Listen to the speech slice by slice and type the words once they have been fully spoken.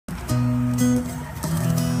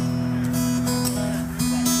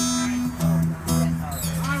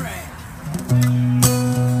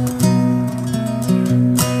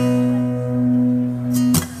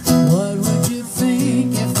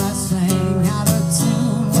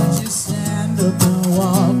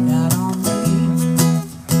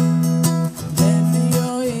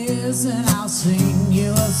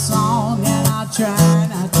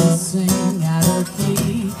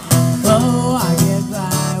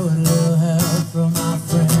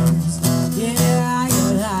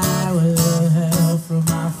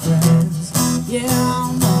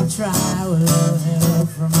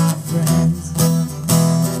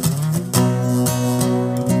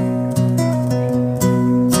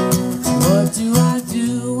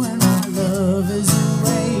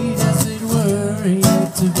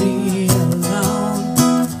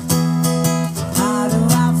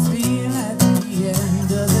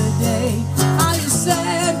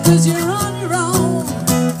'cause you're on your own.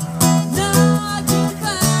 Now I get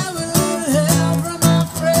by with a little help from my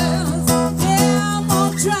friends. Yeah, I'm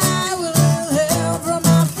gonna try with a little help from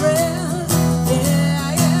my friends. Yeah,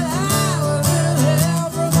 I get high with a little help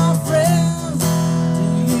from my friends. Do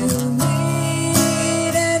you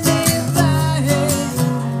need anybody?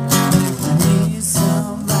 I need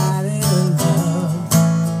somebody to love.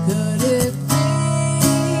 Could it be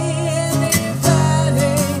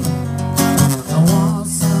anybody? I want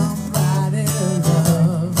somebody to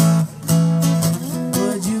love.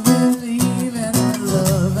 Would you believe in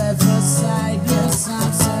love at first sight? Yes,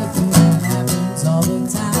 I'm certain that happens all the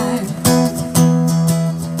time.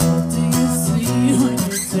 What do you see when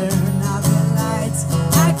you turn out the lights?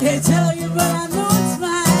 I can't tell you, but I know it's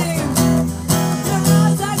mine.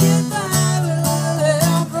 'Cause I get by with a little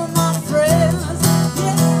help from my friends.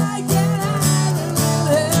 Yeah, I get high with a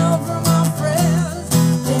little help from my friends.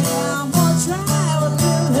 Yeah, I'm gonna try with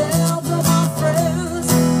a little help from my friends.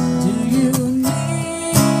 Do you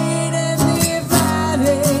need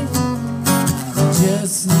anybody?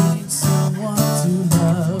 Just need someone to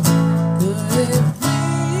love. Could it be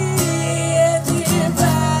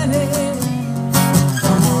anybody?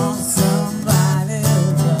 I want somebody to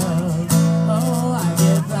love. Oh, I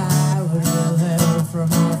get by with a little help from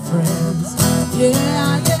my friends.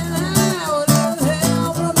 Yeah, I get high with a little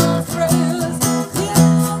help from my friends.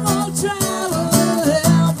 Yeah, I'm gonna try with a little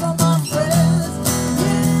help from my friends.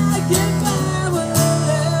 Yeah, I get by with a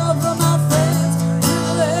little help from my friends.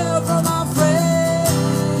 Little help from my friends.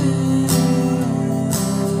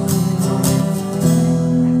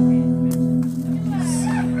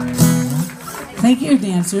 Thank you,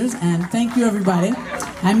 dancers, and thank you, everybody.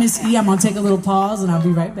 I'm Miss E. I'm gonna take a little pause, and I'll be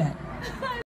right back.